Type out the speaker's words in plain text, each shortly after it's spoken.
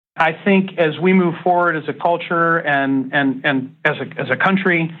I think as we move forward as a culture and as a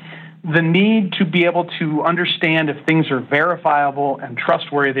country, the need to be able to understand if things are verifiable and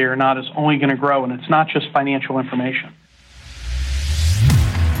trustworthy or not is only going to grow, and it's not just financial information.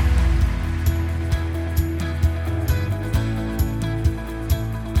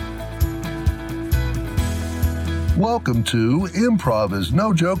 Welcome to Improv is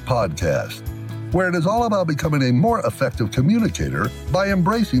No Joke podcast, where it is all about becoming a more effective communicator by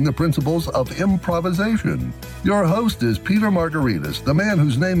embracing the principles of improvisation. Your host is Peter Margaritis, the man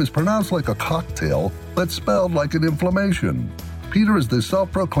whose name is pronounced like a cocktail but spelled like an inflammation. Peter is the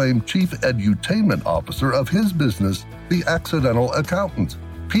self-proclaimed chief edutainment officer of his business, The Accidental Accountant.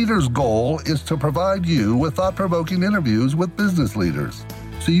 Peter's goal is to provide you with thought-provoking interviews with business leaders,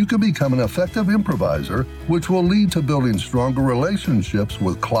 so you can become an effective improviser, which will lead to building stronger relationships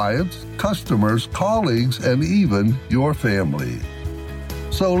with clients, customers, colleagues, and even your family.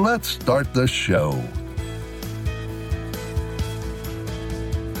 So let's start the show.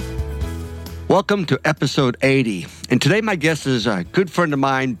 Welcome to episode 80. And today my guest is a good friend of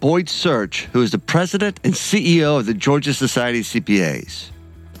mine, Boyd Search, who is the president and CEO of the Georgia Society of CPAs.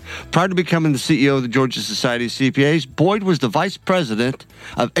 Prior to becoming the CEO of the Georgia Society of CPAs, Boyd was the Vice President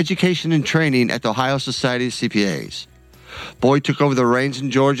of Education and Training at the Ohio Society of CPAs. Boyd took over the reins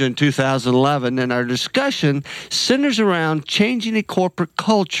in Georgia in 2011, and our discussion centers around changing a corporate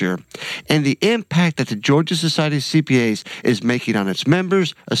culture and the impact that the Georgia Society of CPAs is making on its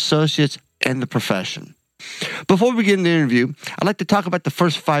members, associates, and the profession. Before we begin the interview, I'd like to talk about the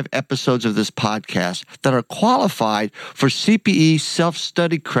first 5 episodes of this podcast that are qualified for CPE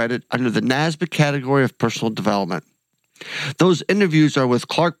self-study credit under the NASBIC category of personal development. Those interviews are with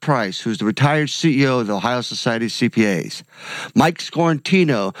Clark Price, who's the retired CEO of the Ohio Society of CPAs, Mike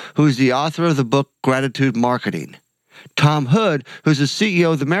Scorantino, who is the author of the book Gratitude Marketing, Tom Hood, who's the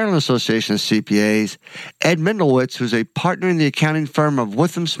CEO of the Maryland Association of CPAs, Ed Mendelwitz, who's a partner in the accounting firm of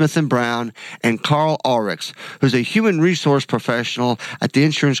Withum Smith & Brown, and Carl Ulrichs, who's a human resource professional at the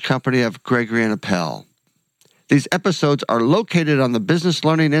insurance company of Gregory & Appel. These episodes are located on the Business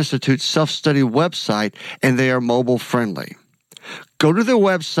Learning Institute's self-study website, and they are mobile-friendly. Go to their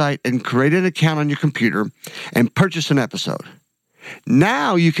website and create an account on your computer and purchase an episode.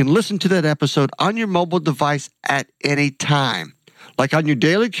 Now you can listen to that episode on your mobile device at any time, like on your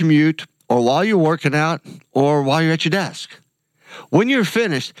daily commute, or while you're working out, or while you're at your desk. When you're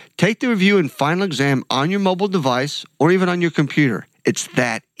finished, take the review and final exam on your mobile device or even on your computer. It's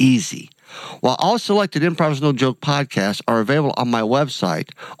that easy. While all selected Improv is No Joke podcasts are available on my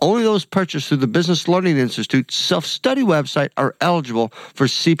website, only those purchased through the Business Learning Institute self-study website are eligible for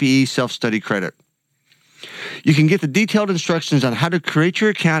CPE self-study credit. You can get the detailed instructions on how to create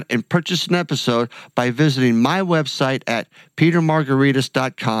your account and purchase an episode by visiting my website at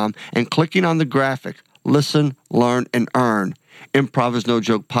petermargaritis.com and clicking on the graphic, Listen, Learn, and Earn, Improv is No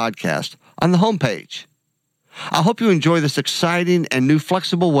Joke podcast, on the homepage. I hope you enjoy this exciting and new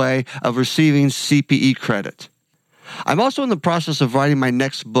flexible way of receiving CPE credit. I'm also in the process of writing my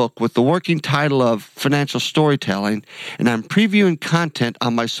next book with the working title of Financial Storytelling, and I'm previewing content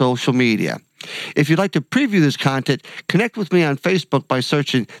on my social media. If you'd like to preview this content, connect with me on Facebook by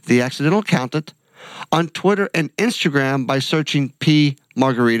searching The Accidental Accountant, on Twitter and Instagram by searching P.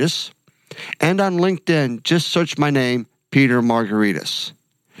 Margaritis, and on LinkedIn, just search my name, Peter Margaritis.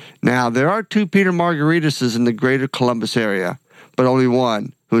 Now, there are 2 Peter Margaritises in the greater Columbus area, but only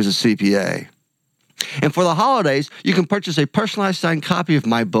one who is a CPA. And for the holidays, you can purchase a personalized signed copy of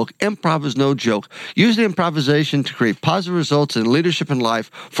my book, Improv is No Joke, Using Improvisation to Create Positive Results in Leadership and Life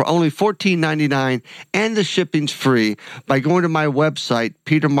for only $14.99, and the shipping's free by going to my website,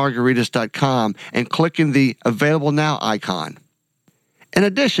 petermargaritis.com, and clicking the Available Now icon. In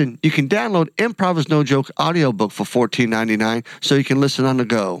addition, you can download Improv is No Joke audiobook for $14.99 so you can listen on the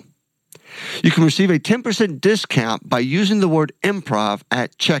go. You can receive a 10% discount by using the word improv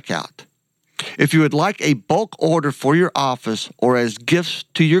at checkout. If you would like a bulk order for your office or as gifts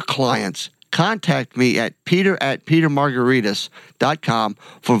to your clients, contact me at peter@petermargaritis.com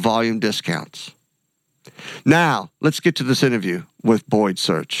for volume discounts. Now, let's get to this interview with Boyd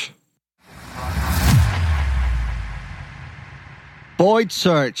Search. Boyd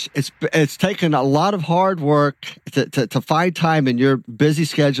Search, it's taken a lot of hard work to find time in your busy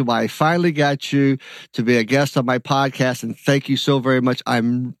schedule, but I finally got you to be a guest on my podcast, and thank you so very much.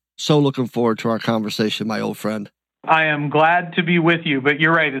 I'm so looking forward to our conversation, my old friend. I am glad to be with you, but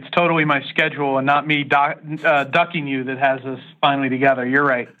you're right. It's totally my schedule and not me ducking you that has us finally together. You're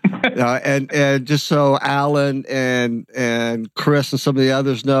right. And just so Alan and Chris and some of the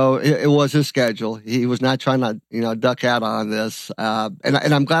others know, it was his schedule. He was not trying to duck out on this. And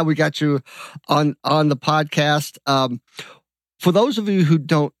I'm glad we got you on the podcast. For those of you who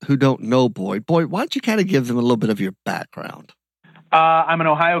don't know Boyd, why don't you kind of give them a little bit of your background? I'm an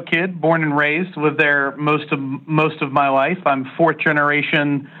Ohio kid, born and raised, lived there most of my life. I'm fourth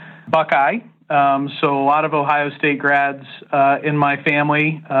generation Buckeye, so a lot of Ohio State grads in my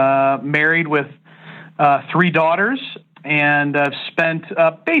family. Married with 3 daughters, and I've spent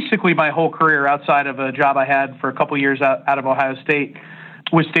basically my whole career outside of a job I had for a couple years out of Ohio State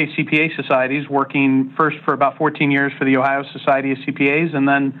with state CPA societies, working first for about 14 years for the Ohio Society of CPAs, and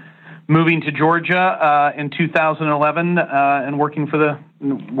then moving to Georgia in 2011 and working for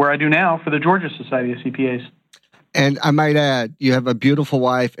where I do now for the Georgia Society of CPAs. And I might add, you have a beautiful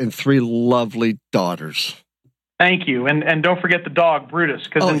wife and 3 lovely daughters. Thank you. And don't forget the dog, Brutus,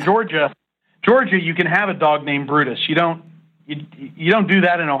 because in Georgia, you can have a dog named Brutus. You don't do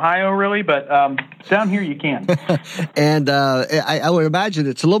that in Ohio, really, but down here you can. And I would imagine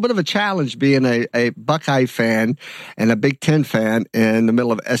it's a little bit of a challenge being a Buckeye fan and a Big Ten fan in the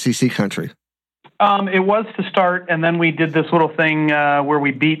middle of SEC country. It was to start, and then we did this little thing where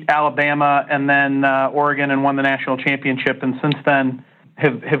we beat Alabama and then Oregon and won the national championship, and since then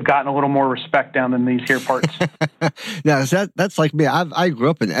have gotten a little more respect down in these here parts. Now, that's like me. I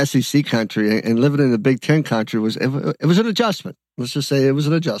grew up in SEC country, and living in the Big Ten country was an adjustment. Let's just say it was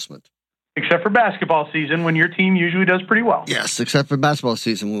an adjustment. Except for basketball season, when your team usually does pretty well. Yes, except for basketball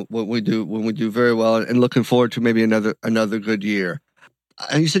season, when we do very well, and looking forward to maybe another good year.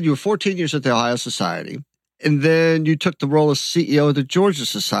 And you said you were 14 years at the Ohio Society, and then you took the role as CEO of the Georgia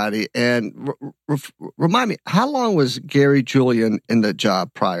Society. And remind me, how long was Gary Julian in the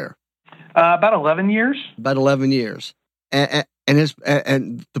job prior? About 11 years. About 11 years. And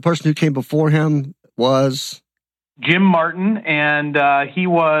the person who came before him was Jim Martin, and he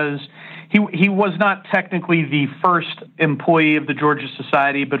was not technically the first employee of the Georgia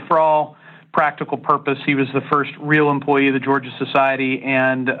Society, but for all practical purpose, he was the first real employee of the Georgia Society,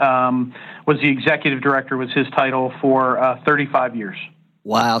 and was the executive director, was his title, for 35 years.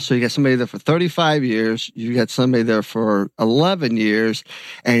 Wow. So you got somebody there for 35 years. You got somebody there for 11 years.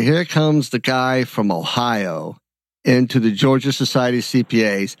 And here comes the guy from Ohio into the Georgia Society of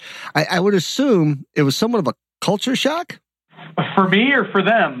CPAs. I would assume it was somewhat of a culture shock? For me or for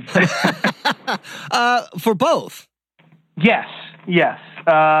them? For both. Yes.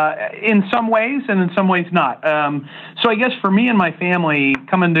 In some ways, and in some ways not. So I guess for me and my family,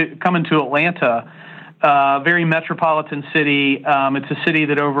 coming to Atlanta, very metropolitan city. It's a city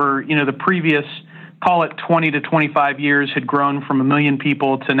that over the previous, call it 20 to 25 years, had grown from 1 million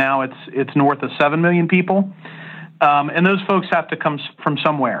people to now it's north of 7 million people. And those folks have to come from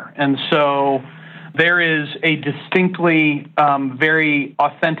somewhere, and so there is a distinctly very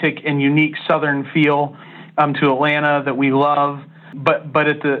authentic and unique Southern feel to Atlanta that we love. But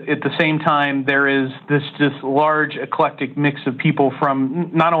at the same time, there is this large eclectic mix of people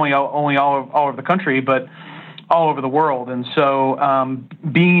from not only all over the country, but all over the world. And so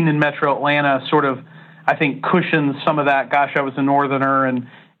being in Metro Atlanta sort of, I think, cushions some of that. Gosh, I was a Northerner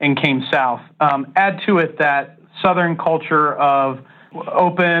and came south. Add to it that Southern culture of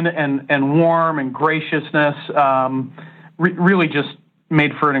open and warm and graciousness really just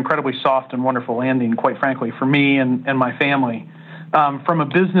made for an incredibly soft and wonderful landing, quite frankly, for me and my family. From a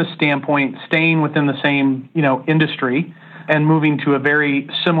business standpoint, staying within the same, industry and moving to a very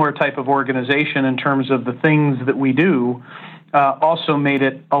similar type of organization in terms of the things that we do also made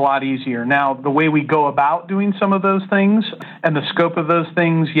it a lot easier. Now, the way we go about doing some of those things and the scope of those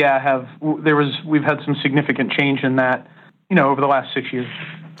things, we've had some significant change in that, over the last 6 years.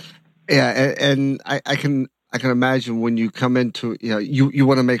 Yeah, and I can imagine when you come into, you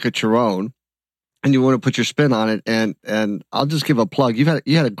want to make it your own. And you want to put your spin on it, and I'll just give a plug. You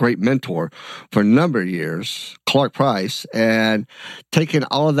had a great mentor for a number of years, Clark Price, and taking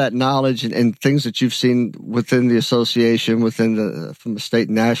all of that knowledge and things that you've seen within the association, from the state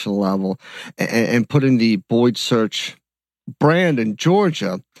and national level, and putting the Boyd Search brand in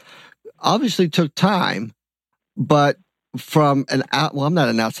Georgia, obviously took time, but I'm not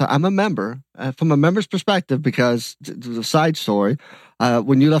an outsider. I'm a member. From a member's perspective, because the side story,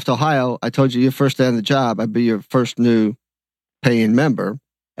 when you left Ohio, I told you your first day on the job, I'd be your first new paying member,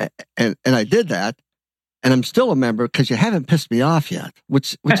 and I did that. and I'm still a member because you haven't pissed me off yet,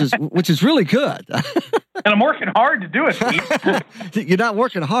 which is really good. And I'm working hard to do it, Steve. You're not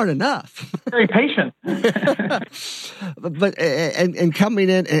working hard enough. Very patient. But coming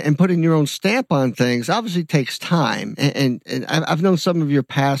in and putting your own stamp on things obviously takes time. And I've known some of your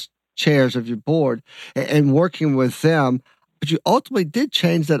past chairs of your board and working with them, but you ultimately did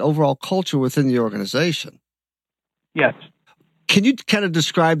change that overall culture within the organization. Yes. Can you kind of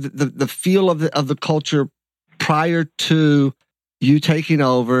describe the feel of the culture prior to you taking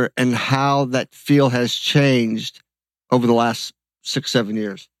over and how that feel has changed over the last 6-7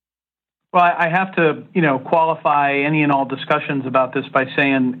 years? Well, I have to, qualify any and all discussions about this by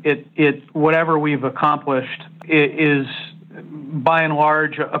saying whatever we've accomplished is by and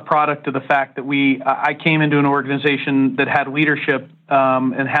large a product of the fact that I came into an organization that had leadership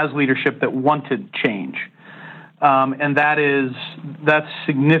and has leadership that wanted change. And that's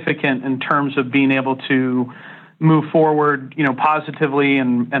significant in terms of being able to move forward, positively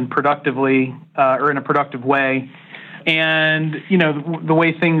and productively, or in a productive way. And, the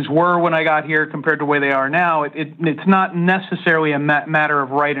way things were when I got here compared to the way they are now, it's not necessarily a matter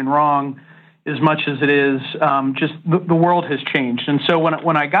of right and wrong as much as it is just the world has changed. And so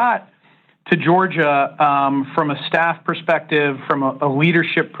when I got to Georgia, from a staff perspective, from a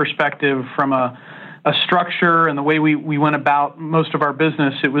leadership perspective, from a structure and the way we went about most of our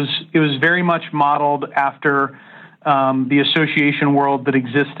business, it was very much modeled after the association world that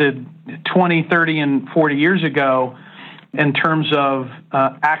existed 20, 30, and 40 years ago in terms of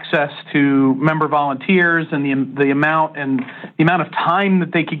access to member volunteers and the amount of time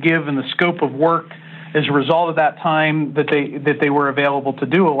that they could give and the scope of work as a result of that time that they were available to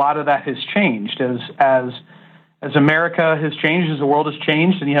do. A lot of that has changed as America has changed, as the world has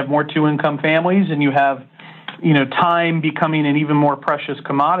changed, and you have more two-income families, and you have, time becoming an even more precious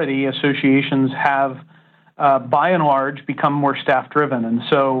commodity. Associations have, by and large, become more staff-driven. And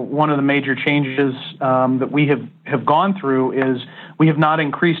so one of the major changes that we have gone through is we have not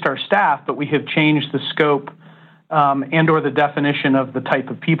increased our staff, but we have changed the scope and or the definition of the type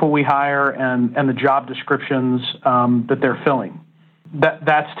of people we hire and the job descriptions that they're filling.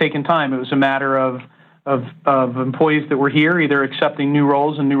 That's taken time. It was a matter of employees that were here either accepting new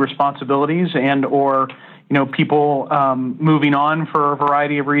roles and new responsibilities and or people moving on for a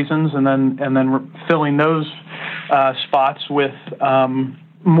variety of reasons, and then filling those spots with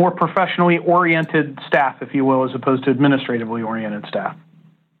more professionally oriented staff, if you will, as opposed to administratively oriented staff.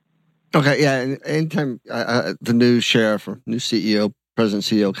 Okay, yeah. And anytime the new sheriff or new CEO, president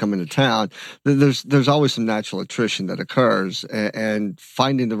CEO come into town, there's always some natural attrition that occurs, and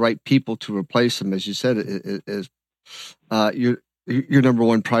finding the right people to replace them, as you said, is your number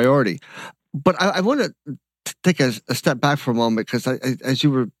one priority. But I want to take a step back for a moment, because as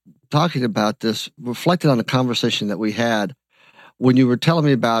you were talking about this, reflected on the conversation that we had when you were telling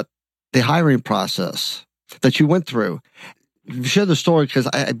me about the hiring process that you went through. Share the story, because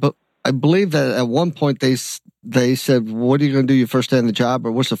I believe that at one point they said, "What are you going to do your first day on the job?"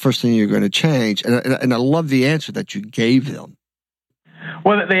 or "What's the first thing you're going to change?" And I love the answer that you gave them.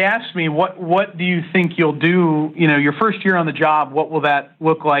 Well, they asked me, what do you think you'll do? Your first year on the job, what will that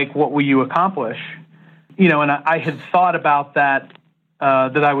look like? What will you accomplish? And I had thought about that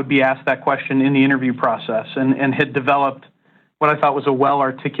I would be asked that question in the interview process, and had developed what I thought was a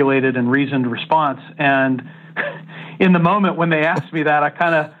well-articulated and reasoned response. And in the moment when they asked me that,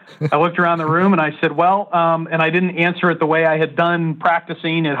 I looked around the room and I said, well, and I didn't answer it the way I had done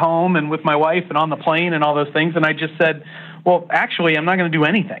practicing at home and with my wife and on the plane and all those things. And I just said, well, actually, I'm not going to do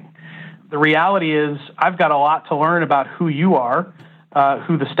anything. The reality is I've got a lot to learn about who you are,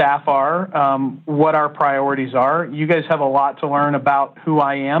 who the staff are, what our priorities are. You guys have a lot to learn about who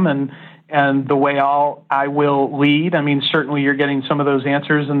I am and the way I will lead. I mean, certainly you're getting some of those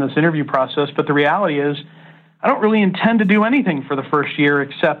answers in this interview process, but the reality is I don't really intend to do anything for the first year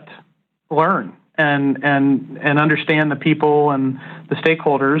except learn and understand the people and the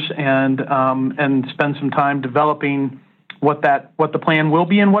stakeholders and spend some time developing what the plan will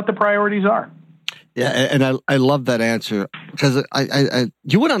be and what the priorities are. Yeah, and I love that answer, because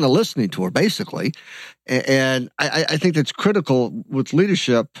you went on a listening tour, basically, and I think that's critical with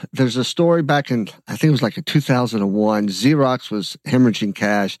leadership. There's a story back in, I think it was like in 2001, Xerox was hemorrhaging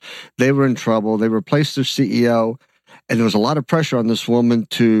cash. They were in trouble. They replaced their CEO, and there was a lot of pressure on this woman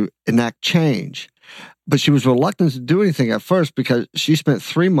to enact change. But she was reluctant to do anything at first because she spent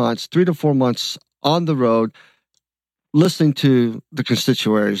 3 to 4 months on the road listening to the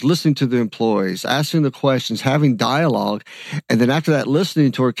constituaries, listening to the employees, asking the questions, having dialogue. And then after that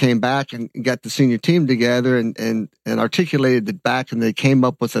listening tour, came back and got the senior team together and articulated it back, and they came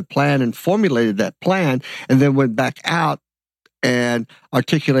up with a plan and formulated that plan, and then went back out and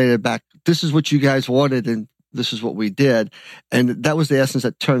articulated back, this is what you guys wanted and this is what we did. And that was the essence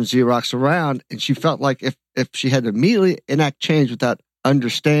that turned Xerox around. And she felt like if she had to immediately enact change without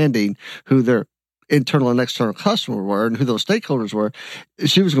understanding who their internal and external customer were and who those stakeholders were,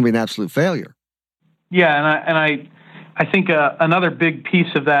 she was going to be an absolute failure. Yeah, and I think another big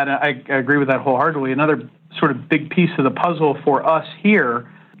piece of that, and I agree with that wholeheartedly, another sort of big piece of the puzzle for us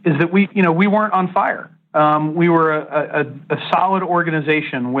here is that we weren't on fire. We were a solid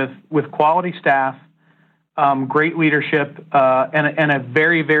organization with quality staff, great leadership, and a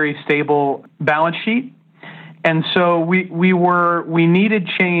very, very stable balance sheet. And so we needed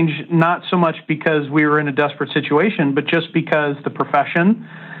change, not so much because we were in a desperate situation, but just because the profession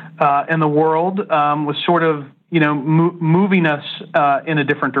and the world was sort of moving us in a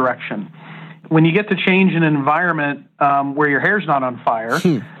different direction. When you get to change an environment where your hair's not on fire,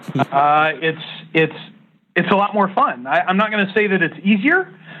 it's a lot more fun. I'm not going to say that it's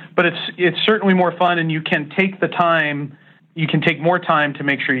easier, but it's certainly more fun, and you can take the time. You can take more time to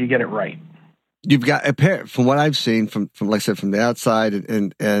make sure you get it right. You've got, from what I've seen, from like I said, from the outside,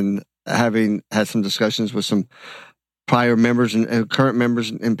 and having had some discussions with some prior members and current members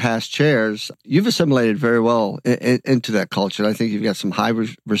in past chairs, you've assimilated very well into that culture. I think you've got some high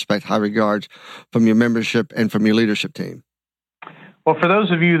respect, high regards from your membership and from your leadership team. Well, for those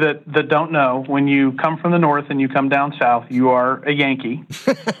of you that don't know, when you come from the north and you come down south, you are a Yankee.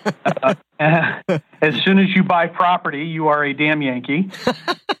 As soon as you buy property, you are a damn Yankee.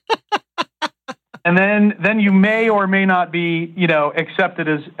 And then you may or may not be, accepted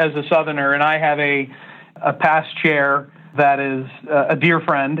as a Southerner. And I have a past chair that is a dear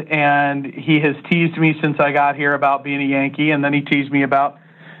friend, and he has teased me since I got here about being a Yankee, and then he teased me about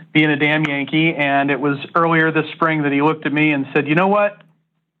being a damn Yankee. And it was earlier this spring that he looked at me and said, "You know what?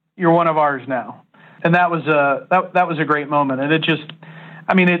 You're one of ours now." And that was a great moment. And it just,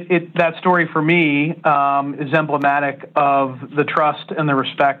 that story for me is emblematic of the trust and the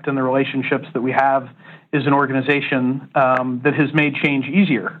respect and the relationships that we have as an organization that has made change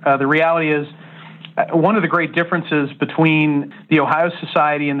easier. The reality is, one of the great differences between the Ohio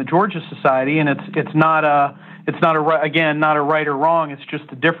Society and the Georgia Society, and it's not a right or wrong, it's just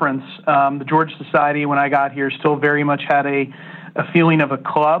a difference. The Georgia Society, when I got here, still very much had a feeling of a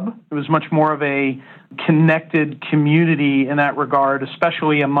club. It was much more of a connected community in that regard,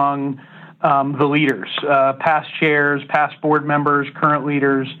 especially among the leaders, past chairs, past board members, current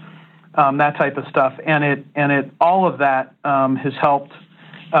leaders, that type of stuff. And it all of that has helped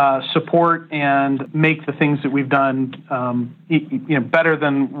support and make the things that we've done better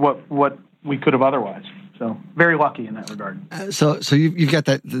than what we could have otherwise. So very lucky in that regard. So you've got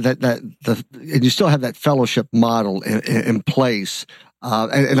that and you still have that fellowship model in place.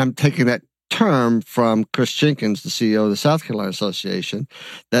 And I'm taking that term from Chris Jenkins, the CEO of the South Carolina Association,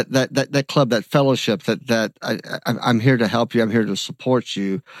 that club, that fellowship, that I'm here to help you, I'm here to support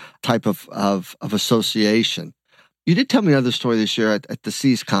you type of association. You did tell me another story this year at the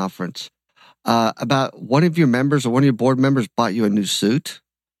C's conference about one of your members or one of your board members bought you a new suit.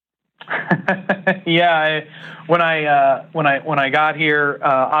 Yeah, when I got here,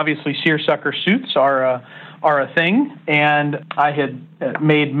 obviously seersucker suits are a thing, and I had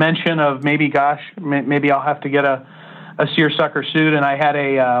made mention of maybe I'll have to get a seersucker suit, and I had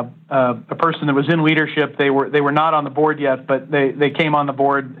a person that was in leadership. They were not on the board yet, but they came on the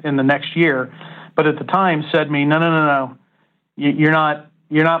board in the next year. But at the time, said to me, no, you're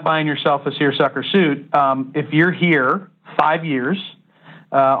not buying yourself a seersucker suit. If you're here 5 years.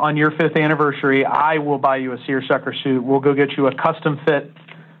 On your 5th anniversary, I will buy you a seersucker suit. We'll go get you a custom fit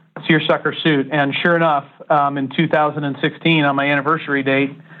seersucker suit. And sure enough, in 2016, on my anniversary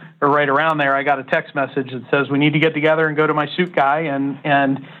date, or right around there, I got a text message that says, "We need to get together and go to my suit guy."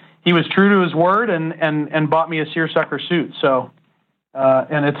 And he was true to his word and bought me a seersucker suit. So,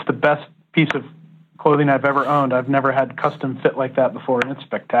 and it's the best piece of clothing I've ever owned. I've never had custom fit like that before, and it's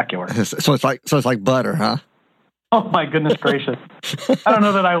spectacular. So it's like butter, huh? Oh my goodness gracious! I don't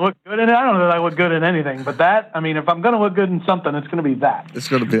know that I look good in it. I don't know that I look good in anything, but that, if I'm going to look good in something, it's going to be that. It's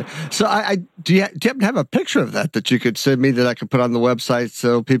going to be. So do you happen to have a picture of that you could send me that I could put on the website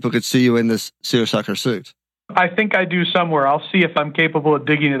so people could see you in this seersucker suit? I think I do somewhere. I'll see if I'm capable of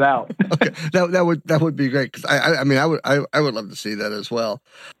digging it out. Okay, that would be great, because I would love to see that as well.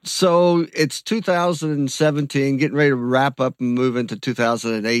 So it's 2017, getting ready to wrap up and move into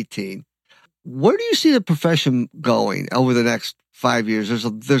 2018. Where do you see the profession going over the next 5 years?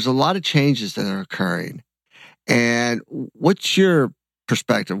 There's a lot of changes that are occurring. And what's your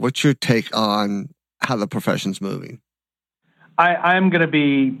perspective? What's your take on how the profession's moving? I'm going to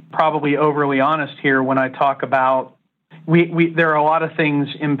be probably overly honest here when I talk about there are a lot of things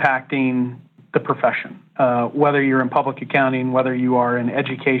impacting the profession, whether you're in public accounting, whether you are in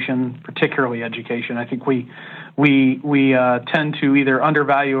education, particularly education. I think we tend to either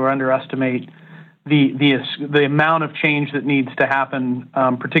undervalue or underestimate the amount of change that needs to happen,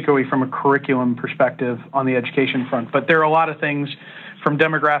 particularly from a curriculum perspective on the education front. But there are a lot of things, from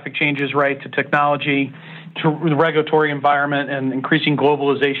demographic changes, right, to technology, to the regulatory environment and increasing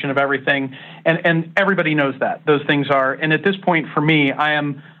globalization of everything. And everybody knows that those things are. And at this point, for me, I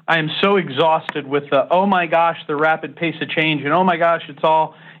am so exhausted with oh my gosh, the rapid pace of change, and oh my gosh, it's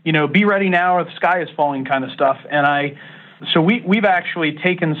all, be ready now or the sky is falling kind of stuff. And so we've actually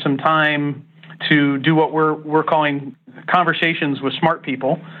taken some time to do what we're calling conversations with smart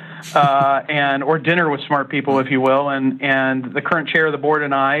people, or dinner with smart people, if you will. And the current chair of the board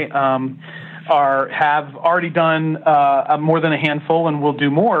and I have already done more than a handful, and we'll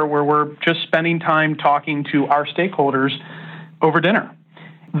do more, where we're just spending time talking to our stakeholders over dinner.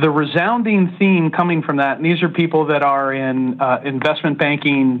 The resounding theme coming from that, and these are people that are in investment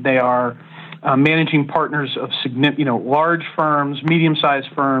banking, they are managing partners of significant, large firms, medium-sized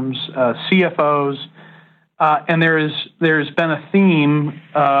firms, CFOs, and there's been a theme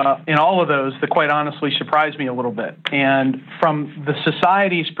in all of those that quite honestly surprised me a little bit. And from the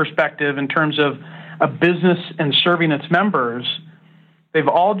society's perspective, in terms of a business and serving its members, they've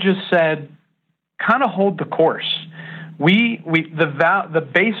all just said, kind of hold the course. The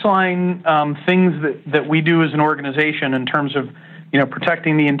baseline things that we do as an organization in terms of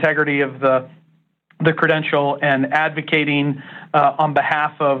protecting the integrity of the credential and advocating on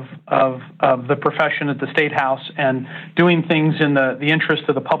behalf of the profession at the State House and doing things in the interest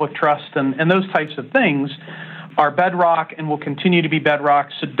of the public trust and those types of things are bedrock and will continue to be bedrock.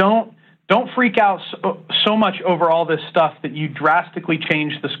 So don't freak out so much over all this stuff that you drastically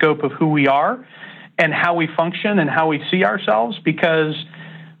change the scope of who we are and how we function and how we see ourselves, because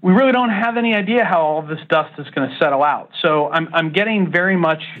we really don't have any idea how all this dust is going to settle out. So I'm getting very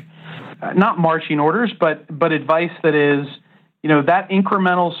much not marching orders, but advice that is, that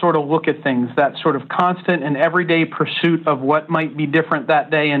incremental sort of look at things, that sort of constant and everyday pursuit of what might be different that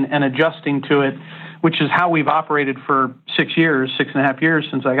day and adjusting to it, which is how we've operated for 6.5 years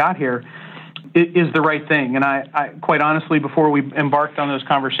since I got here, is the right thing. And I quite honestly, before we embarked on those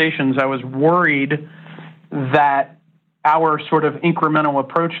conversations, I was worried that our sort of incremental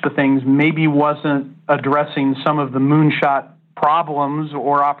approach to things maybe wasn't addressing some of the moonshot problems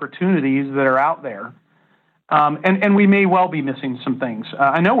or opportunities that are out there. And we may well be missing some things.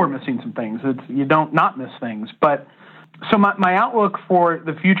 I know we're missing some things. You don't not miss things. But so my outlook for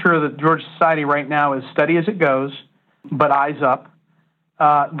the future of the Georgia Society right now is steady as it goes, but eyes up.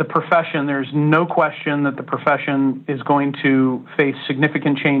 The profession, there's no question that the profession is going to face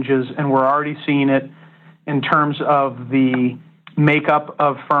significant changes, and we're already seeing it in terms of the makeup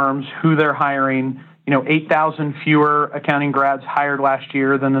of firms, who they're hiring. 8,000 fewer accounting grads hired last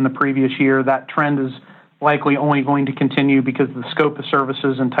year than in the previous year. That trend is likely only going to continue because of the scope of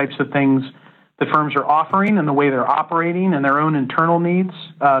services and types of things that firms are offering and the way they're operating and their own internal needs,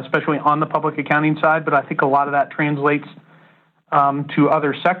 especially on the public accounting side. But I think a lot of that translates to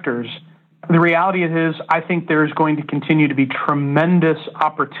other sectors. The reality is, I think there's going to continue to be tremendous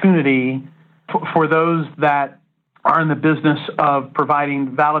opportunity for those that are in the business of providing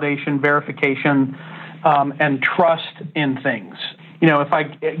validation, verification, and trust in things.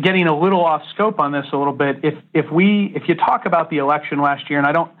 Getting a little off scope on this a little bit, if you talk about the election last year, and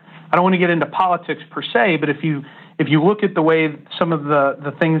I don't want to get into politics per se, but if you look at the way some of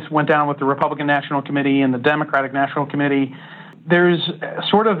the things went down with the Republican National Committee and the Democratic National Committee, there's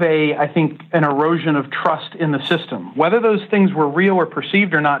sort of I think, an erosion of trust in the system. Whether those things were real or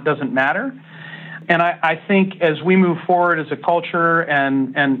perceived or not doesn't matter. And I think as we move forward as a culture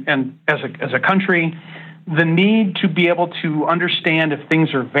and as a country, the need to be able to understand if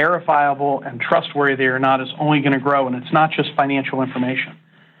things are verifiable and trustworthy or not is only going to grow, and it's not just financial information.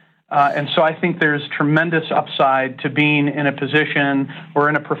 And so I think there's tremendous upside to being in a position or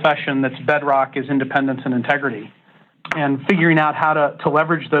in a profession that's bedrock is independence and integrity. And figuring out how to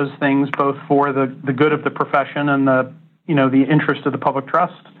leverage those things both for the good of the profession and the interest of the public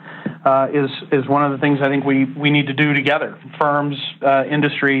trust is one of the things I think we need to do together. Firms,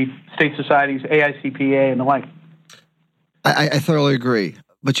 industry, state societies, AICPA, and the like. I thoroughly agree.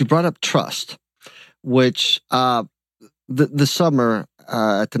 But you brought up trust, which the summer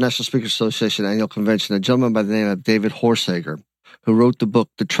at the National Speakers Association annual convention, a gentleman by the name of David Horsager, who wrote the book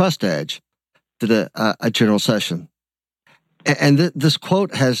The Trust Edge, did a general session. And this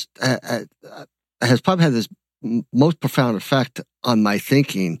quote has probably had this most profound effect on my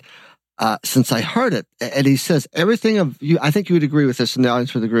thinking since I heard it. And he says, everything of you, I think you would agree with this, and the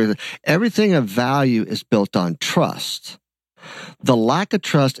audience would agree with it. Everything of value is built on trust. The lack of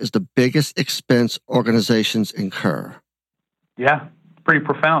trust is the biggest expense organizations incur. Yeah, pretty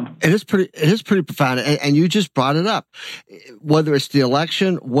profound. It is pretty profound. And you just brought it up. Whether it's the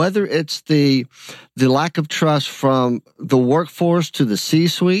election, whether it's the lack of trust from the workforce to the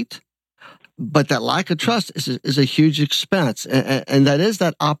C-suite, but that lack of trust is a huge expense. And that is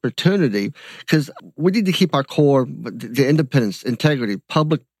that opportunity, because we need to keep our core, the independence, integrity,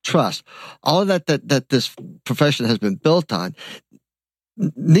 public trust, all of that this profession has been built on,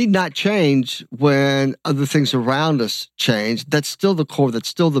 need not change when other things around us change. That's still the core, that's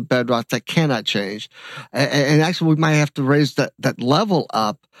still the bedrock, that cannot change. And actually, we might have to raise that level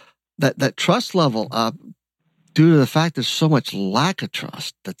up, that trust level up, due to the fact there's so much lack of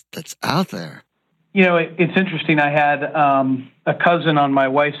trust that's out there. You know, it's interesting. I had a cousin on my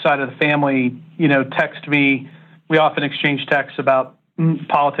wife's side of the family, text me. We often exchange texts about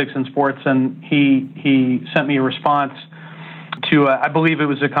politics and sports, and he sent me a response to, I believe it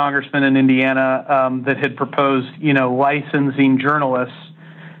was a congressman in Indiana that had proposed, licensing journalists,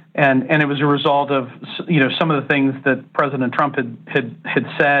 and it was a result of, some of the things that President Trump had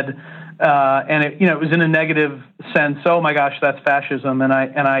said, and it was in a negative sense. Oh my gosh, that's fascism,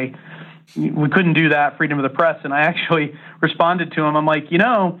 we couldn't do that, freedom of the press. And I actually responded to him. I'm like,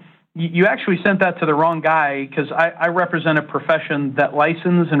 you actually sent that to the wrong guy, because I represent a profession that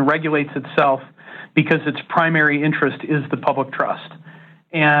licenses and regulates itself because its primary interest is the public trust.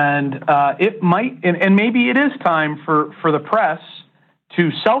 And it might, and maybe it is time for the press to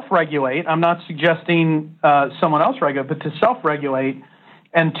self-regulate. I'm not suggesting someone else regulate, but to self-regulate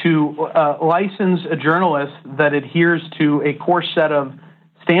and to license a journalist that adheres to a core set of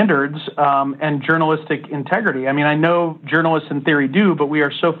standards and journalistic integrity. I mean, I know journalists in theory do, but we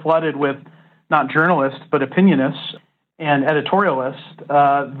are so flooded with not journalists, but opinionists and editorialists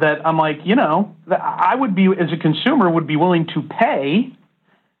that I'm like, I would be, as a consumer, would be willing to pay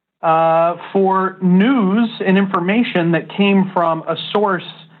for news and information that came from a source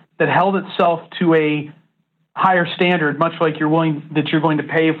that held itself to a higher standard, much like you're going to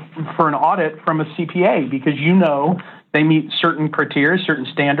pay for an audit from a CPA, because they meet certain criteria, certain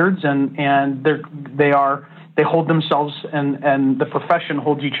standards, and they hold themselves and the profession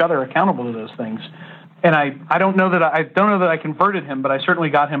holds each other accountable to those things. And I don't know that I converted him, but I certainly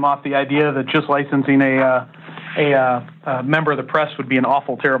got him off the idea that just licensing a member of the press would be an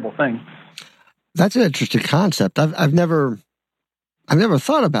awful, terrible thing. That's an interesting concept. I've never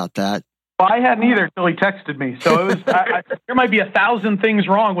thought about that. Well, I hadn't either until he texted me. So it was. There might be 1,000 things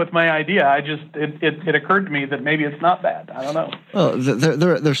wrong with my idea. It occurred to me that maybe it's not bad. I don't know. Well,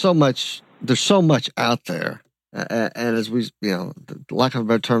 there's so much out there, and as we, the lack of a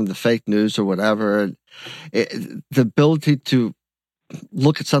better term, the fake news or whatever, the ability to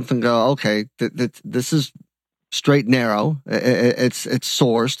look at something and go, okay, this is straight and narrow. It's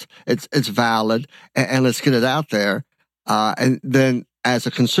sourced. It's valid, and let's get it out there, and then. As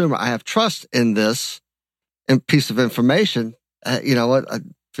a consumer, I have trust in this piece of information.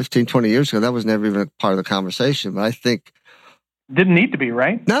 15, 20 years ago, that was never even a part of the conversation. But I think... Didn't need to be,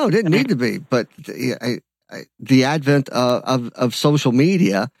 right? No, it didn't need to be. But the advent of social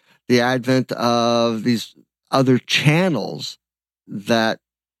media, the advent of these other channels that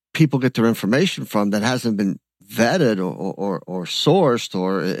people get their information from that hasn't been vetted or sourced,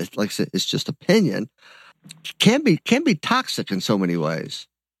 or it's just opinion, can be toxic in so many ways.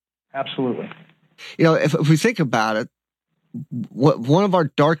 Absolutely. If we think about it, one of our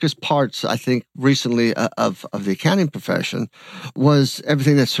darkest parts, I think, recently of the accounting profession was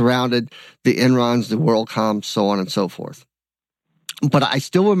everything that surrounded the Enrons, the WorldCom, so on and so forth. But I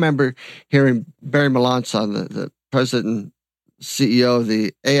still remember hearing Barry Melanson, the president and CEO of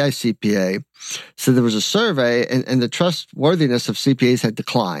the AICPA, said there was a survey and the trustworthiness of CPAs had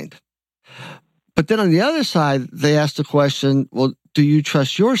declined. But then on the other side, they asked the question, well, do you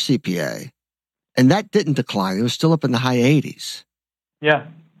trust your CPA? And that didn't decline. It was still up in the high 80s. Yeah.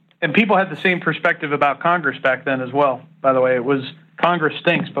 And people had the same perspective about Congress back then as well. By the way, it was Congress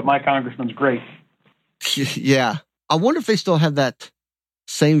stinks, but my congressman's great. Yeah. I wonder if they still have that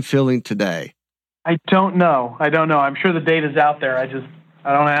same feeling today. I don't know. I'm sure the data's out there. I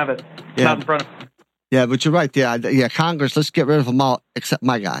don't have it. It's not in front of me. Yeah, but you're right. Yeah. Congress, let's get rid of them all except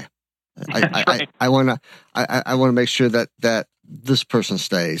my guy. Right. I want to make sure that this person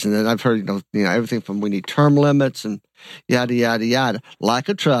stays. And then I've heard, everything from we need term limits and yada, yada, yada. Lack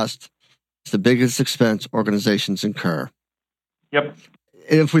of trust is the biggest expense organizations incur. Yep.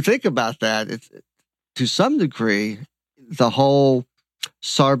 And if we think about that, it's, to some degree, the whole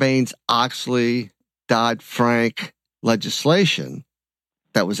Sarbanes-Oxley, Dodd-Frank legislation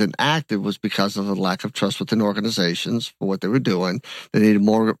that was enacted was because of the lack of trust within organizations for what they were doing. They needed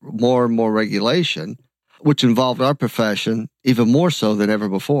more and more regulation, which involved our profession even more so than ever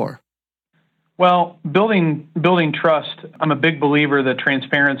before. Well, building trust, I'm a big believer that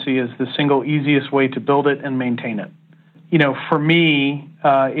transparency is the single easiest way to build it and maintain it. For me,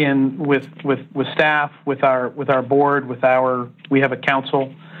 with staff, with our board, we have a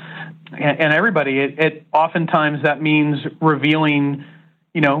council, and everybody. It oftentimes that means revealing,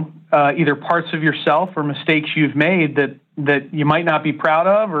 either parts of yourself or mistakes you've made that you might not be proud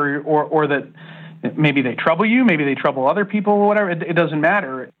of, or that maybe they trouble you, maybe they trouble other people, or whatever. It doesn't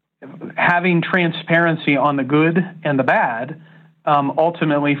matter. Having transparency on the good and the bad,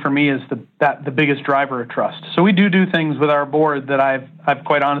 ultimately for me is the biggest driver of trust. So we do things with our board that I've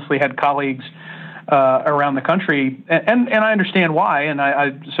quite honestly had colleagues around the country, and I understand why.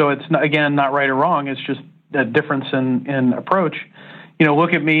 And so it's not right or wrong. It's just a difference in approach.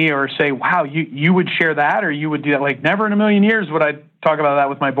 Look at me or say, wow, you would share that, or you would do that. Like, never in a million years would I talk about that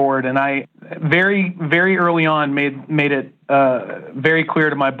with my board. And I very, very early on made it very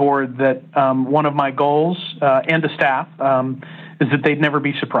clear to my board that one of my goals and to staff is that they'd never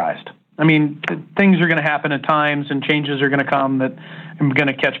be surprised. I mean, things are going to happen at times and changes are going to come that are going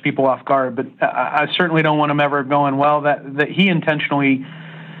to catch people off guard. But I certainly don't want them ever going, well, that he intentionally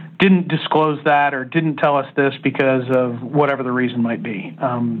didn't disclose that or didn't tell us this because of whatever the reason might be.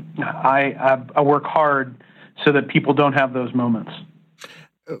 I work hard so that people don't have those moments.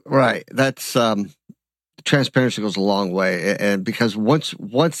 Right. That's transparency goes a long way. And because once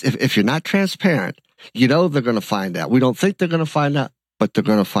if you're not transparent, they're going to find out. We don't think they're going to find out, but they're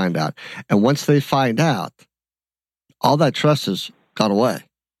going to find out. And once they find out, all that trust has gone away.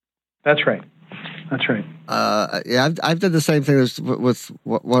 That's right. That's right. I've done the same thing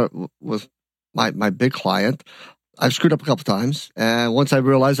with my big client. I've screwed up a couple times, and once I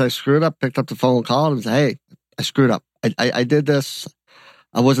realized I screwed up, picked up the phone, called, and said, "Hey, I screwed up. I did this.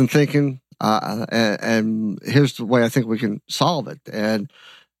 I wasn't thinking, and here's the way I think we can solve it." And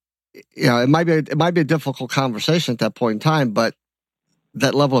it might be a difficult conversation at that point in time, but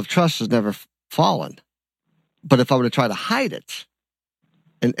that level of trust has never fallen. But if I were to try to hide it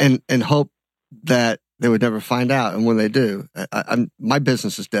and hope that they would never find out, and when they do, my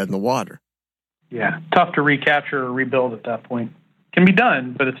business is dead in the water. Yeah, tough to recapture or rebuild at that point. Can be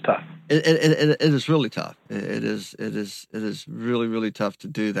done, but it's tough. It is really tough. It is really, really tough to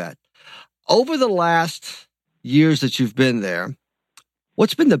do that. Over the last years that you've been there,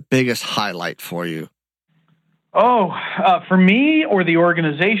 what's been the biggest highlight for you? For me, or the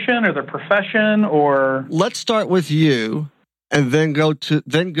organization, or the profession, or let's start with you, and then go to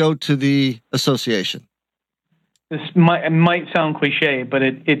the association. This might sound cliche, but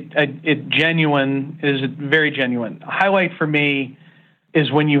it is very genuine. A highlight for me is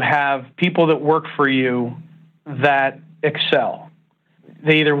when you have people that work for you that excel.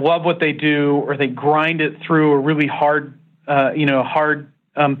 They either love what they do or they grind it through a really hard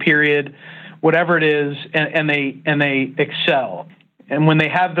period, whatever it is, and they excel. And when they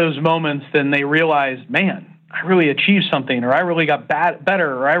have those moments, then they realize, man, I really achieved something, or I really got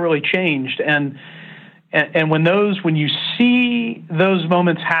better, or I really changed. And when you see those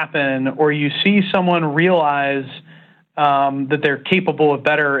moments happen, or you see someone realize that they're capable of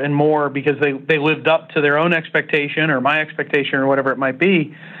better and more because they lived up to their own expectation or my expectation or whatever it might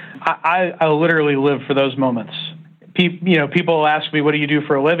be, I literally live for those moments. People ask me, what do you do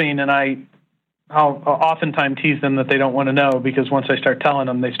for a living? And I'll oftentimes tease them that they don't want to know, because once I start telling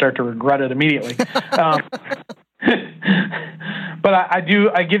them, they start to regret it immediately. But I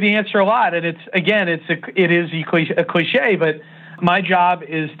give the answer a lot, and it is a cliche, but my job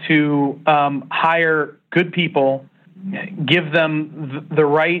is to hire good people, give them the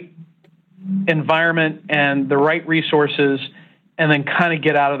right environment and the right resources, and then kind of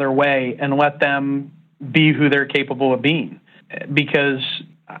get out of their way and let them be who they're capable of being. Because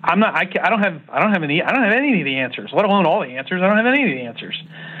I don't have any of the answers, let alone all the answers. I don't have any of the answers.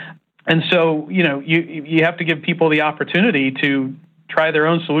 And so, you have to give people the opportunity to try their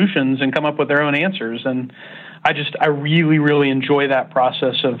own solutions and come up with their own answers. And I really, really enjoy that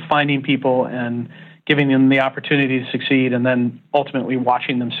process of finding people and giving them the opportunity to succeed, and then ultimately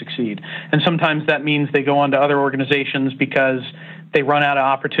watching them succeed. And sometimes that means they go on to other organizations because they run out of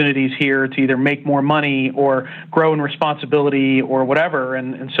opportunities here to either make more money or grow in responsibility or whatever.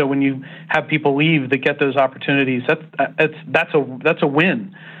 And so when you have people leave that get those opportunities, that's a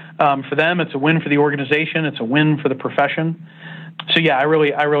win for them. It's a win for the organization. It's a win for the profession. So yeah, I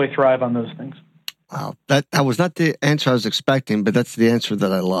really thrive on those things. Wow, that was not the answer I was expecting, but that's the answer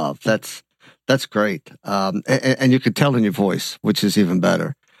that I love. That's great, and you can tell in your voice, which is even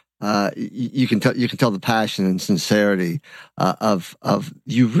better. You can tell the passion and sincerity of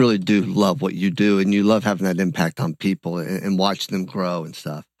you really do love what you do, and you love having that impact on people and watching them grow and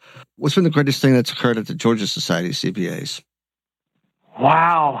stuff. What's been the greatest thing that's occurred at the Georgia Society of CPAs?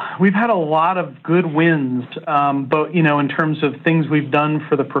 Wow, we've had a lot of good wins, but in terms of things we've done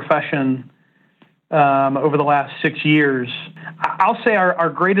for the profession over the last 6 years, I'll say our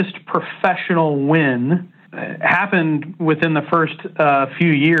greatest professional win happened within the first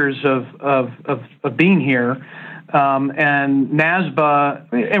few years of being here, and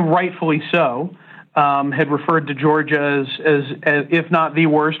NASBA, and rightfully so, had referred to Georgia as if not the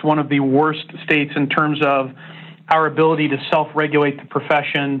worst, one of the worst states in terms of our ability to self-regulate the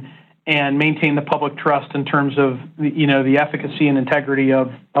profession and maintain the public trust in terms of the efficacy and integrity of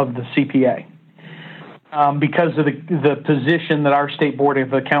the CPA. Because of the position that our state board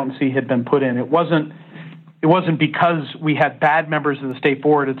of accountancy had been put in. It wasn't because we had bad members of the state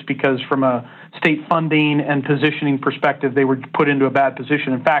board. It's because from a state funding and positioning perspective, they were put into a bad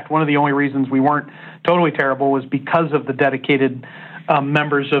position. In fact, one of the only reasons we weren't totally terrible was because of the dedicated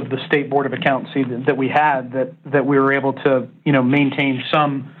members of the state board of accountancy that we had, that we were able to maintain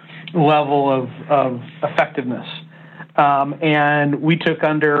some level of effectiveness. And we took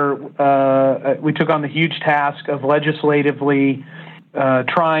on the huge task of legislatively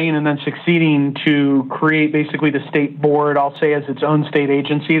trying and then succeeding to create basically the state board, I'll say, as its own state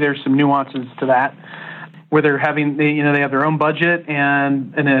agency. There's some nuances to that, where they have their own budget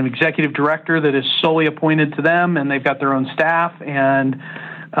and an executive director that is solely appointed to them, and they've got their own staff. And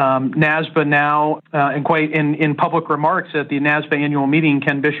NASBA now, in public remarks at the NASBA annual meeting,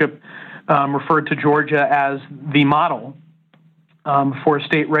 Ken Bishop referred to Georgia as the model for a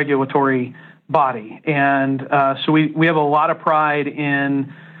state regulatory body. And so we have a lot of pride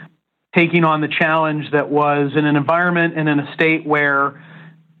in taking on the challenge that was in an environment and in a state where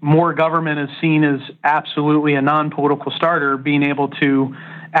more government is seen as absolutely a non-political starter, being able to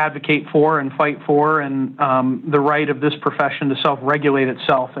advocate for and fight for and the right of this profession to self-regulate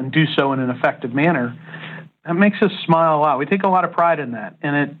itself and do so in an effective manner. That makes us smile a lot. We take a lot of pride in that,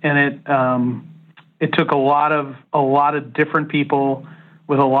 and it took a lot of different people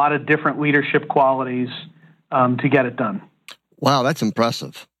with a lot of different leadership qualities to get it done. Wow, that's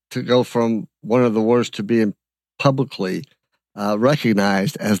impressive. To go from one of the worst to being publicly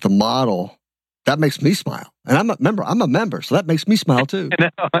recognized as the model, that makes me smile. And I'm a member, so that makes me smile too.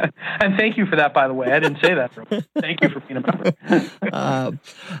 And thank you for that, by the way. I didn't say that. Thank you for being a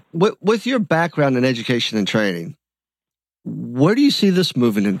member. With your background in education and training, where do you see this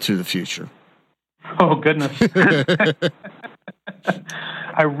moving into the future? Oh, goodness.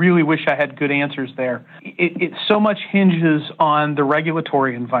 I really wish I had good answers there. It so much hinges on the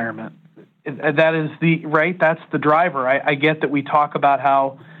regulatory environment. That's the driver. I get that we talk about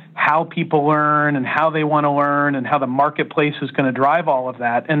how people learn and how they want to learn and how the marketplace is going to drive all of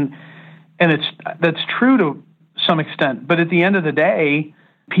that. And that's true to some extent. But at the end of the day,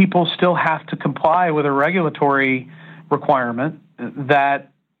 people still have to comply with a regulatory requirement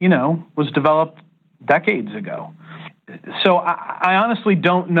that, was developed decades ago. So I honestly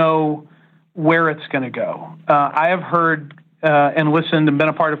don't know where it's going to go. I have heard and listened and been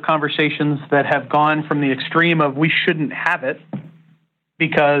a part of conversations that have gone from the extreme of we shouldn't have it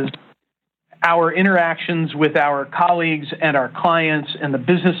because our interactions with our colleagues and our clients and the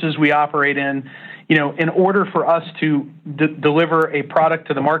businesses we operate in, in order for us to deliver a product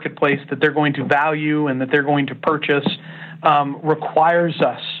to the marketplace that they're going to value and that they're going to purchase, requires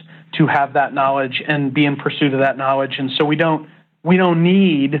us to have that knowledge and be in pursuit of that knowledge. And so we don't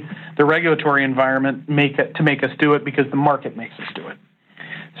need the regulatory environment to make us do it because the market makes us do it.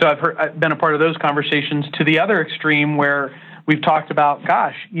 So I've been a part of those conversations to the other extreme where we've talked about,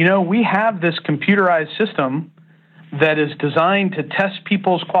 we have this computerized system that is designed to test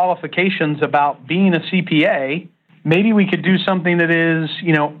people's qualifications about being a CPA. Maybe we could do something that is,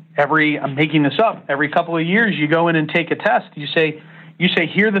 I'm making this up, every couple of years you go in and take a test. You say,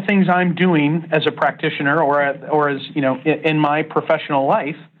 here are the things I'm doing as a practitioner or as, in my professional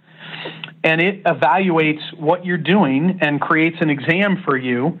life. And it evaluates what you're doing and creates an exam for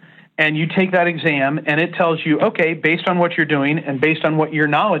you and you take that exam, and it tells you, okay, based on what you're doing and based on what your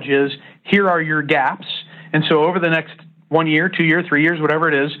knowledge is, here are your gaps. And so over the next 1 year, 2 years, 3 years, whatever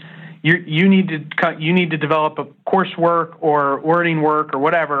it is, you need to develop a coursework or learning work or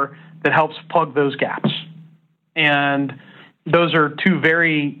whatever that helps plug those gaps. And those are two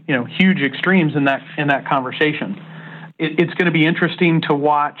very huge extremes in that conversation. It's going to be interesting to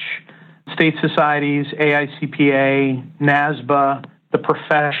watch state societies, AICPA, NASBA, the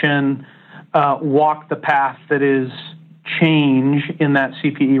profession walk the path that is change in that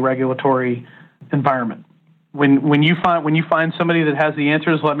CPE regulatory environment. When you find somebody that has the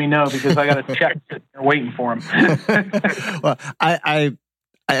answers, let me know, because I got a check sitting there waiting for them. Well,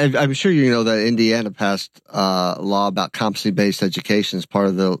 I'm sure you know that Indiana passed a law about competency-based education as part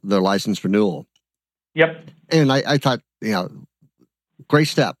of their license renewal. Yep. And I thought, great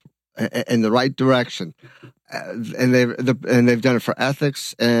step in the right direction. And they've done it for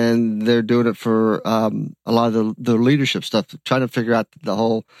ethics, and they're doing it for a lot of the leadership stuff, trying to figure out the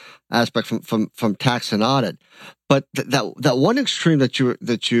whole aspect from tax and audit. But that one extreme that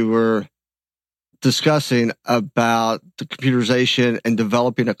you were discussing about the computerization and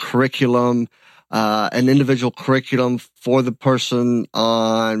developing a curriculum, an individual curriculum for the person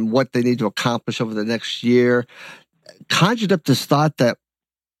on what they need to accomplish over the next year, conjured up this thought that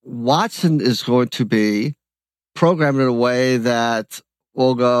Watson is going to be programmed in a way that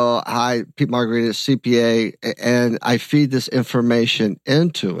will go, hi, Pete Margarita, CPA, and I feed this information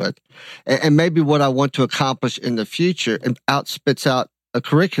into it. And maybe what I want to accomplish in the future, and spits out a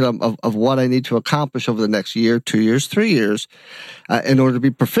curriculum of what I need to accomplish over the next year, 2 years, 3 years, in order to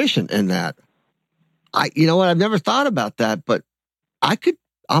be proficient in that. I've never thought about that, but I could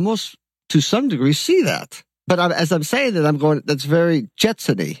almost to some degree see that. But as I'm saying that, I'm going, that's very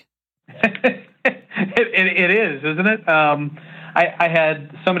Jetson-y. It is, isn't it? I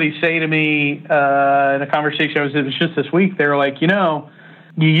had somebody say to me in a conversation it was just this week, they were like, you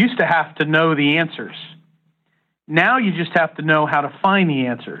used to have to know the answers. Now you just have to know how to find the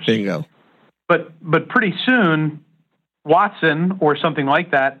answers. Bingo. But pretty soon, Watson or something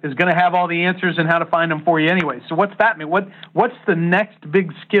like that is going to have all the answers and how to find them for you anyway. So what's that mean? What's the next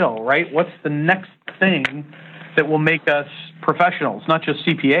big skill, right? What's the next thing that will make us professionals, not just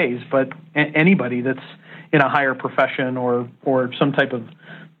CPAs, but anybody that's in a higher profession or some type of,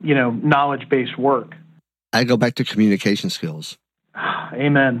 knowledge-based work? I go back to communication skills.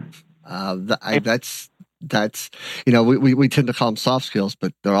 Amen. That's we tend to call them soft skills,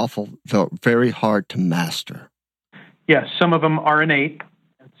 but they're very hard to master. Yes, some of them are innate,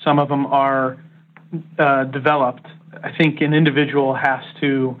 some of them are developed. I think an individual has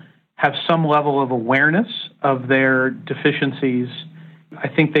to have some level of awareness of their deficiencies. I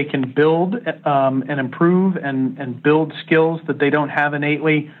think they can build and improve and build skills that they don't have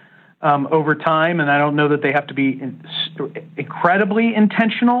innately over time, and I don't know that they have to be incredibly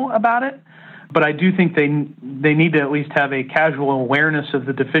intentional about it, but I do think they need to at least have a casual awareness of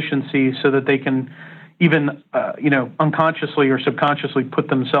the deficiencies so that they can even unconsciously or subconsciously put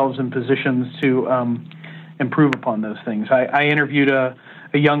themselves in positions to improve upon those things. I interviewed a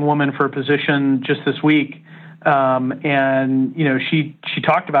young woman for a position just this week, and she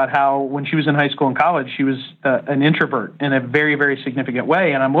talked about how when she was in high school and college, she was an introvert in a very, very significant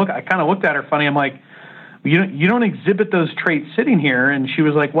way. And I kind of looked at her funny. I'm like, you don't exhibit those traits sitting here. And she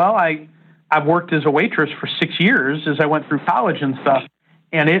was like, well, I've worked as a waitress for 6 years as I went through college and stuff,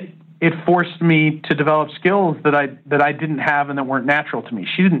 and it forced me to develop skills that I didn't have and that weren't natural to me.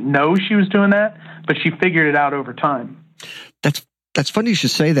 She didn't know she was doing that, but she figured it out over time. That's funny you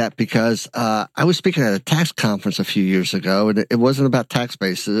should say that, because I was speaking at a tax conference a few years ago, and it wasn't about tax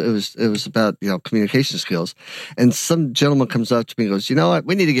base. It was about communication skills. And some gentleman comes up to me and goes, "You know what?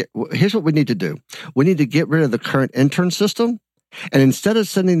 Here's what we need to do. We need to get rid of the current intern system, and instead of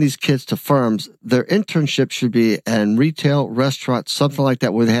sending these kids to firms, their internship should be in retail, restaurant, something like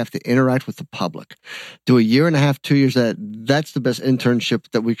that, where they have to interact with the public. Do a year and a half, 2 years. That's the best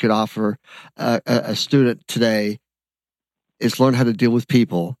internship that we could offer a student today." Is learn how to deal with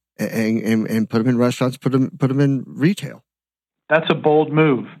people and put them in restaurants, put them in retail. That's a bold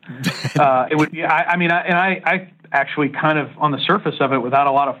move. It would be. I actually kind of on the surface of it, without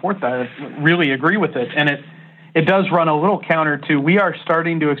a lot of forethought, really agree with it, and it does run a little counter to. We are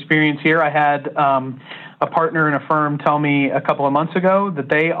starting to experience here. I had a partner in a firm tell me a couple of months ago that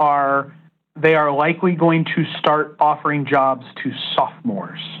they are likely going to start offering jobs to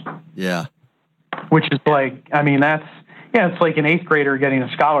sophomores. Yeah, which is like, that's. Yeah, it's like an 8th grader getting a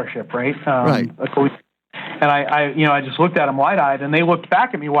scholarship, right? Right. And I just looked at them wide-eyed, and they looked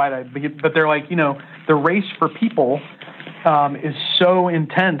back at me wide-eyed. But they're like, the race for people is so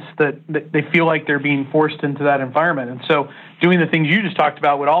intense that they feel like they're being forced into that environment. And so doing the things you just talked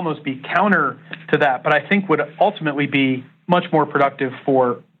about would almost be counter to that, but I think would ultimately be much more productive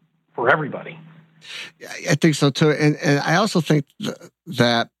for everybody. I think so too. And I also think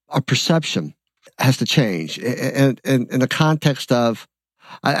that our perception has to change. And in the context of,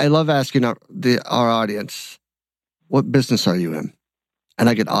 I love asking our audience, what business are you in? And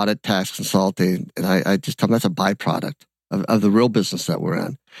I get audit, tax, consulting, and I just tell them that's a byproduct of the real business that we're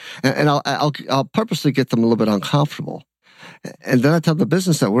in. And I'll purposely get them a little bit uncomfortable. And then I tell them the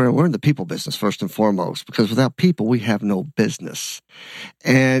business that we're in the people business first and foremost, because without people, we have no business.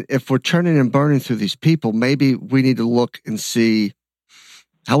 And if we're churning and burning through these people, maybe we need to look and see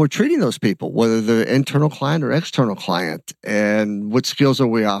how we're treating those people, whether they're internal client or external client, and what skills are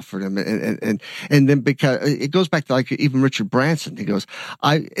we offering them. And then, because it goes back to like even Richard Branson, he goes,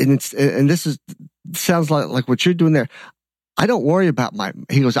 sounds like what you're doing there. I don't worry about my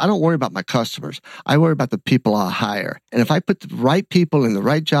customers. I worry about the people I hire. And if I put the right people in the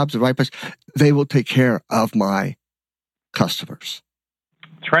right jobs, the right place, they will take care of my customers.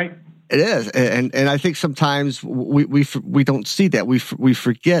 That's right. It is. And I think sometimes we don't see that. We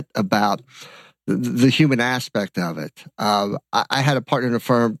forget about the human aspect of it. I had a partner in a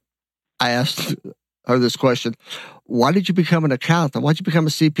firm. I asked her this question: why did you become an accountant? Why did you become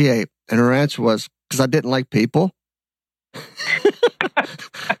a CPA? And her answer was, because I didn't like people.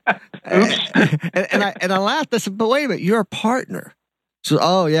 and I laughed. I said, but wait a minute, you're a partner. So,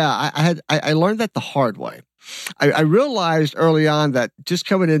 oh yeah, I learned that the hard way. I realized early on that just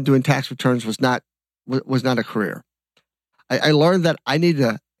coming in doing tax returns was not a career. I learned that I needed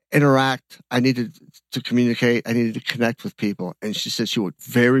to interact, I needed to communicate, I needed to connect with people. And she said she worked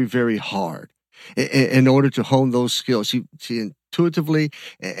very, very hard in order to hone those skills. She intuitively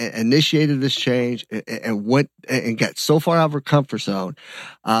initiated this change and went and got so far out of her comfort zone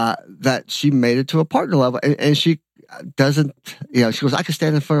that she made it to a partner level. And she doesn't, she goes, I can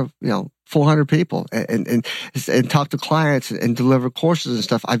stand in front of 400 people and talk to clients and deliver courses and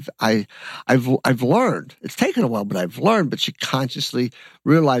stuff. I've learned. It's taken a while, but I've learned. But she consciously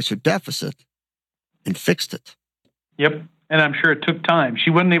realized her deficit and fixed it. Yep. And I'm sure it took time. She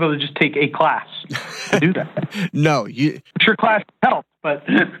wasn't able to just take a class to do that. No, I'm sure class helped, but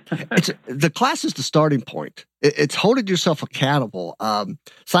the class is the starting point. It's holding yourself accountable.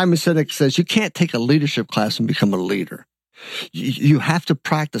 Simon Sinek says you can't take a leadership class and become a leader. You have to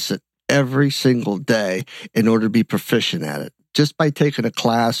practice it every single day in order to be proficient at it. Just by taking a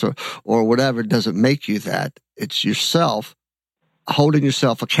class or whatever doesn't make you that. It's yourself holding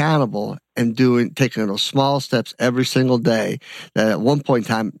yourself accountable and taking those small steps every single day that at one point in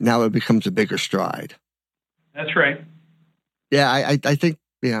time, now it becomes a bigger stride. That's right. Yeah, I think,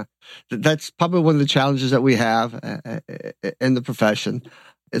 that's probably one of the challenges that we have in the profession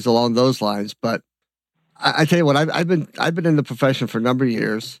is along those lines. But I tell you what, I've been in the profession for a number of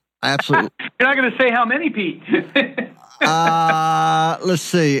years. I absolutely. You're not going to say how many, Pete. Let's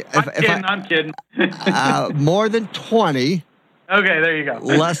see. I'm kidding. More than 20. Okay, there you go.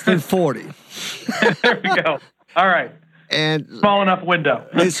 Less than 40. There we go. All right. And small enough window.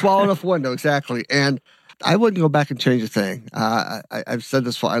 Small enough window, exactly. And I wouldn't go back and change a thing. I've said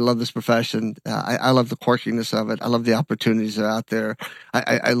this before. I love this profession. I love the quirkiness of it. I love the opportunities that are out there.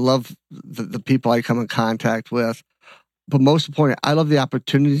 I love the people I come in contact with. But most importantly, I love the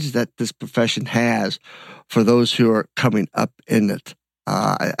opportunities that this profession has for those who are coming up in it.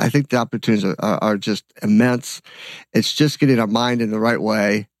 I think the opportunities are just immense. It's just getting our mind in the right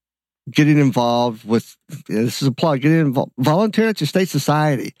way, getting involved with, this is a plug, getting involved, volunteer at your state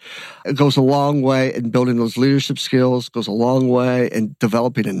society. It goes a long way in building those leadership skills, goes a long way in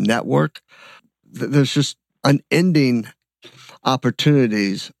developing a network. There's just unending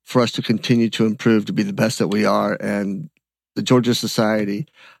opportunities for us to continue to improve, to be the best that we are. And the Georgia Society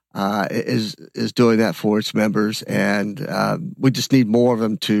is doing that for its members, and we just need more of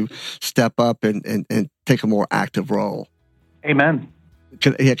them to step up and take a more active role. Amen.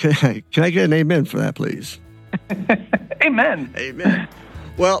 Can I get an amen for that, please? Amen. Amen.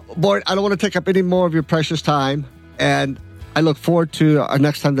 Well, Boyd, I don't want to take up any more of your precious time, and I look forward to our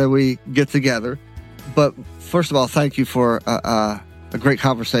next time that we get together. But first of all, thank you for a great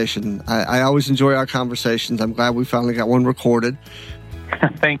conversation. I always enjoy our conversations. I'm glad we finally got one recorded.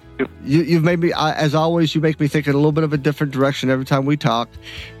 Thank you. You've made me, as always, you make me think in a little bit of a different direction every time we talk.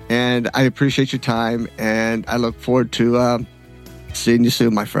 And I appreciate your time. And I look forward to seeing you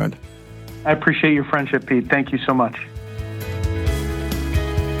soon, my friend. I appreciate your friendship, Pete. Thank you so much.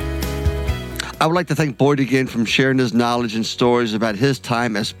 I would like to thank Boyd again for sharing his knowledge and stories about his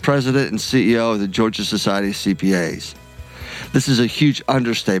time as president and CEO of the Georgia Society of CPAs. This is a huge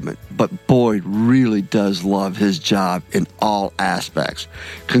understatement, but Boyd really does love his job in all aspects.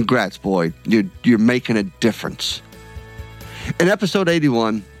 Congrats, Boyd. You're making a difference. In episode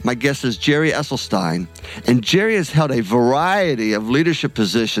 81, my guest is Jerry Esselstyn, and Jerry has held a variety of leadership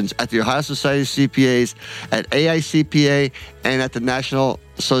positions at the Ohio Society of CPAs, at AICPA, and at the National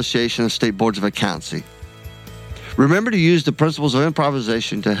Association of State Boards of Accountancy. Remember to use the principles of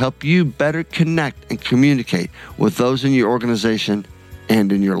improvisation to help you better connect and communicate with those in your organization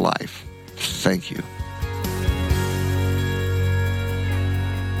and in your life. Thank you.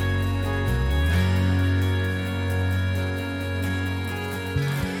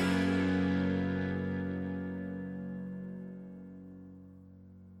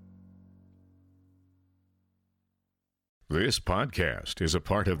 This podcast is a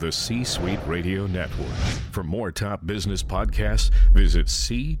part of the C-Suite Radio Network. For more top business podcasts, visit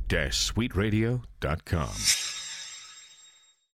c-suiteradio.com.